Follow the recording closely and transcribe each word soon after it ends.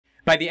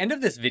By the end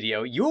of this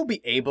video, you will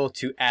be able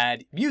to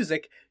add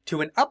music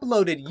to an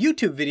uploaded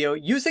YouTube video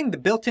using the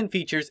built-in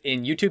features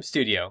in YouTube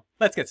Studio.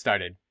 Let's get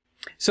started.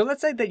 So let's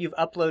say that you've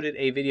uploaded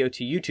a video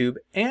to YouTube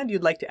and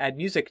you'd like to add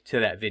music to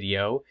that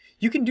video.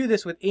 You can do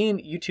this within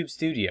YouTube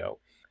Studio.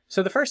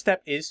 So the first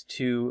step is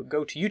to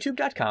go to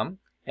youtube.com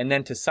and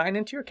then to sign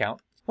into your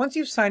account. Once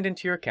you've signed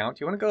into your account,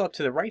 you want to go up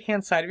to the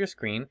right-hand side of your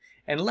screen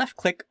and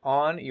left-click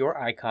on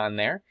your icon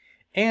there.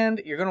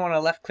 And you're going to want to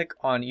left-click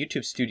on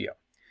YouTube Studio.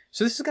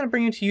 So this is going to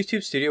bring you to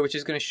YouTube Studio, which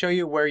is going to show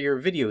you where your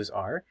videos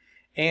are.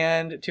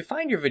 And to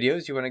find your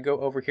videos, you want to go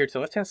over here to the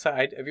left-hand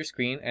side of your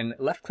screen and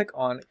left-click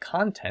on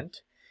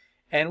Content.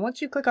 And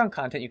once you click on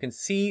Content, you can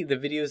see the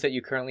videos that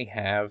you currently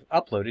have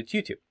uploaded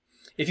to YouTube.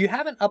 If you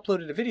haven't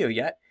uploaded a video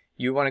yet,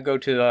 you want to go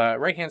to the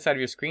right-hand side of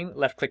your screen,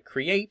 left-click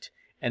Create,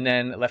 and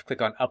then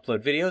left-click on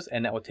Upload Videos,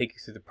 and that will take you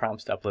through the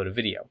prompts to upload a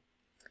video.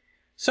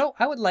 So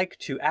I would like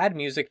to add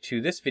music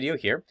to this video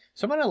here.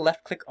 So I'm going to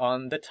left-click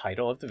on the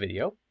title of the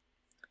video.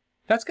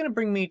 That's going to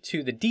bring me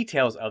to the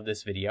details of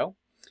this video.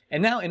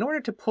 And now in order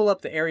to pull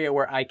up the area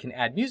where I can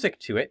add music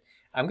to it,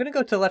 I'm going to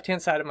go to the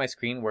left-hand side of my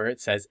screen where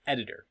it says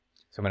Editor.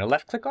 So I'm going to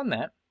left-click on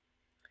that.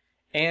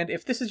 And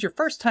if this is your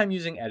first time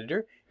using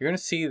Editor, you're going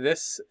to see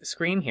this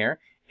screen here.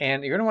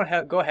 And you're going to want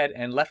to go ahead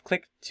and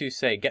left-click to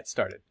say Get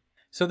Started.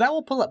 So that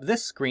will pull up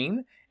this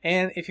screen.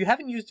 And if you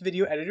haven't used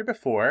Video Editor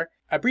before,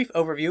 a brief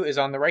overview is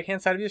on the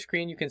right-hand side of your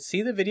screen. You can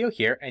see the video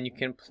here, and you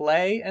can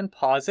play and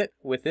pause it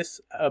with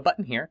this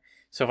button here.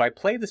 So if I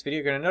play this video,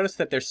 you're going to notice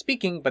that they're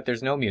speaking, but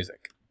there's no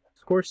music.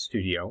 Score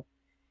Studio.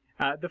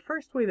 The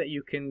first way that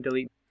you can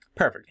delete...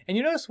 Perfect. And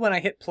you notice when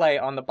I hit play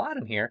on the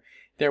bottom here,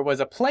 there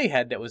was a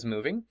playhead that was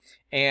moving,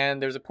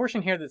 and there's a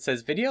portion here that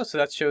says video, so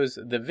that shows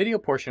the video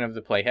portion of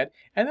the playhead,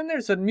 and then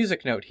there's a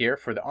music note here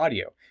for the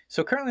audio.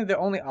 So currently the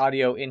only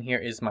audio in here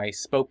is my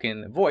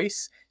spoken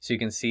voice, so you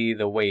can see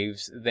the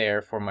waves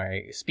there for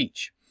my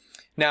speech.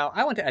 Now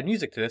I want to add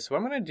music to this, so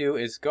what I'm going to do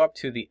is go up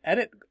to the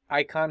edit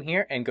icon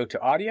here and go to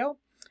audio,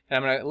 and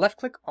I'm going to left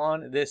click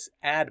on this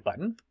add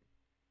button,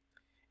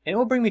 and it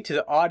will bring me to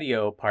the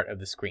audio part of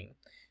the screen.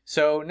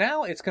 So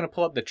now it's going to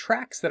pull up the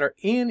tracks that are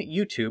in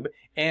YouTube,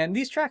 and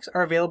these tracks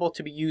are available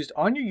to be used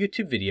on your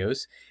YouTube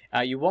videos.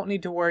 You won't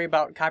need to worry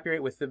about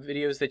copyright with the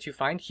videos that you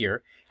find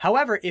here.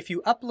 However, if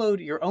you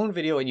upload your own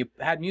video and you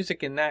had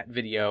music in that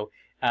video,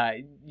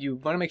 you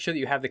want to make sure that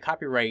you have the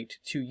copyright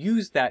to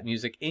use that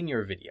music in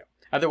your video.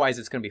 Otherwise,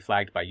 it's going to be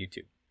flagged by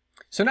YouTube.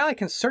 So now I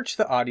can search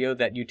the audio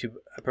that YouTube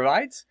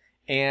provides,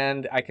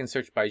 and I can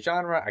search by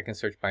genre, I can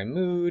search by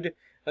mood.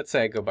 Let's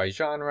say I go by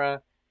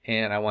genre.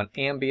 And I want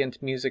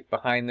ambient music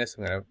behind this.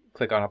 I'm going to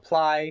click on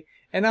apply.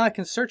 And now I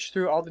can search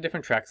through all the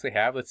different tracks they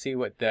have. Let's see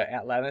what the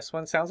Atlantis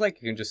one sounds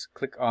like. You can just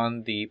click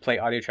on the play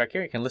audio track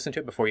here. You can listen to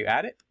it before you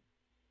add it.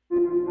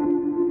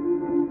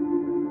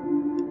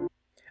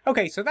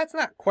 Okay, so that's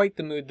not quite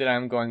the mood that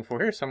I'm going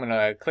for here. So I'm going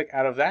to click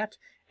out of that.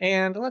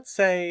 And let's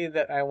say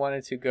that I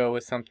wanted to go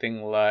with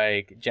something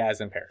like Jazz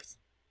in Paris.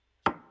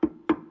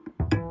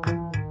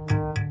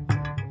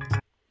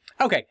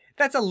 Okay,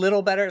 that's a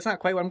little better. It's not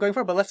quite what I'm going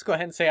for, but let's go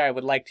ahead and say I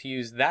would like to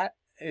use that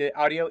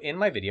audio in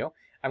my video.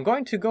 I'm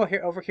going to go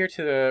over here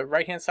to the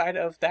right-hand side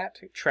of that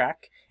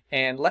track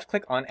and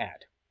left-click on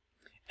Add.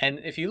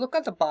 And if you look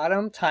at the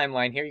bottom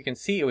timeline here, you can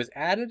see it was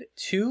added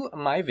to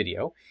my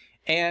video.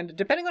 And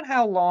depending on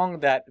how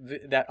long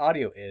that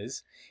audio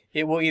is,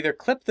 it will either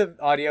clip the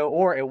audio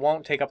or it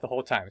won't take up the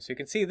whole time. So you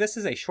can see this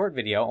is a short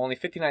video, only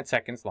 59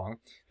 seconds long.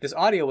 This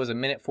audio was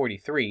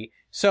 1:43,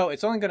 so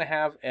it's only going to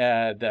have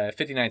the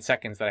 59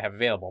 seconds that I have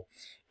available.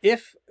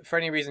 If for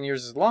any reason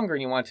yours is longer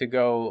and you want to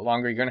go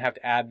longer, you're going to have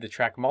to add the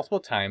track multiple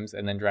times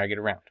and then drag it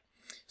around.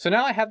 So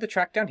now I have the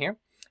track down here,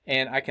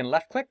 and I can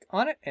left click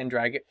on it and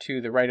drag it to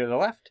the right or the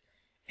left.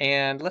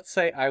 And let's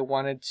say I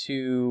wanted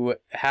to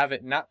have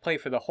it not play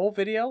for the whole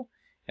video,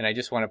 and I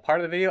just want a part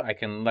of the video. I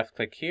can left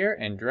click here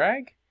and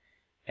drag.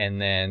 And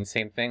then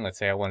same thing, let's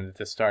say I wanted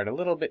to start a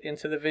little bit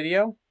into the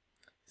video.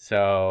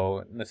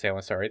 So let's say I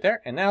want to start right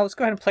there. And now let's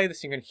go ahead and play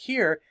this. You can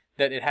hear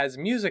that it has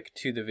music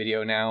to the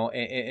video now,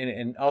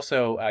 and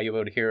also you'll be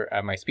able to hear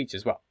my speech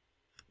as well.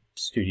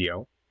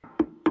 Studio.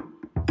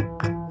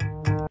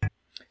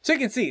 So you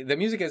can see the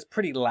music is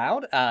pretty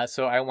loud,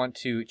 so I want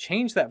to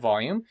change that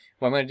volume.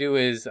 What I'm going to do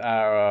is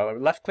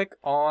left click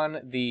on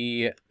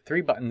the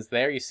three buttons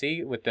there you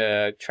see with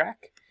the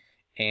track,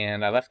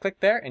 and I left click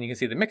there, and you can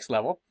see the mix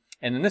level,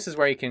 and then this is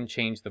where you can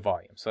change the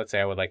volume. So let's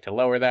say I would like to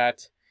lower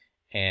that,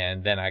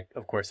 and then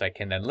of course I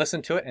can then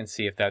listen to it and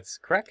see if that's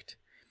correct.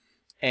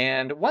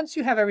 And once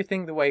you have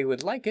everything the way you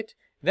would like it,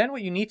 then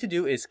what you need to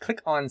do is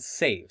click on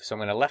Save. So I'm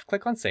going to left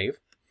click on Save.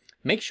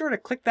 Make sure to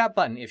click that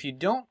button. If you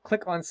don't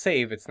click on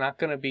Save, it's not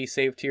going to be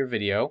saved to your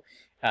video.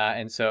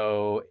 And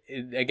so,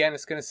 again,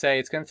 it's going to say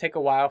it's going to take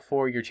a while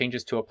for your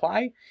changes to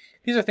apply.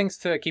 These are things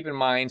to keep in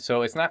mind.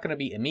 So it's not going to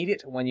be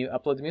immediate when you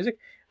upload the music.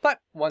 But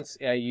once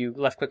you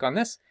left click on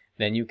this,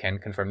 then you can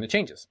confirm the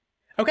changes.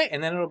 Okay,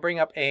 and then it'll bring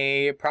up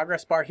a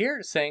progress bar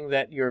here saying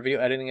that your video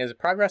editing is in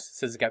progress. It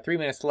says it's got 3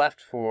 minutes left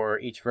for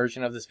each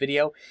version of this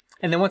video.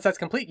 And then once that's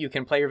complete, you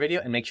can play your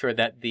video and make sure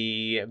that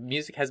the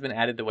music has been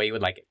added the way you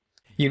would like it.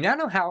 You now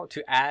know how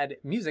to add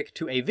music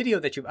to a video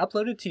that you've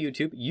uploaded to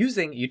YouTube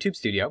using YouTube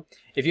Studio.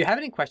 If you have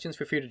any questions,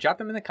 feel free to drop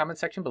them in the comment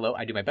section below.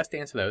 I do my best to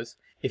answer those.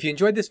 If you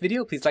enjoyed this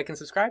video, please like and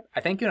subscribe.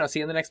 I thank you, and I'll see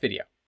you in the next video.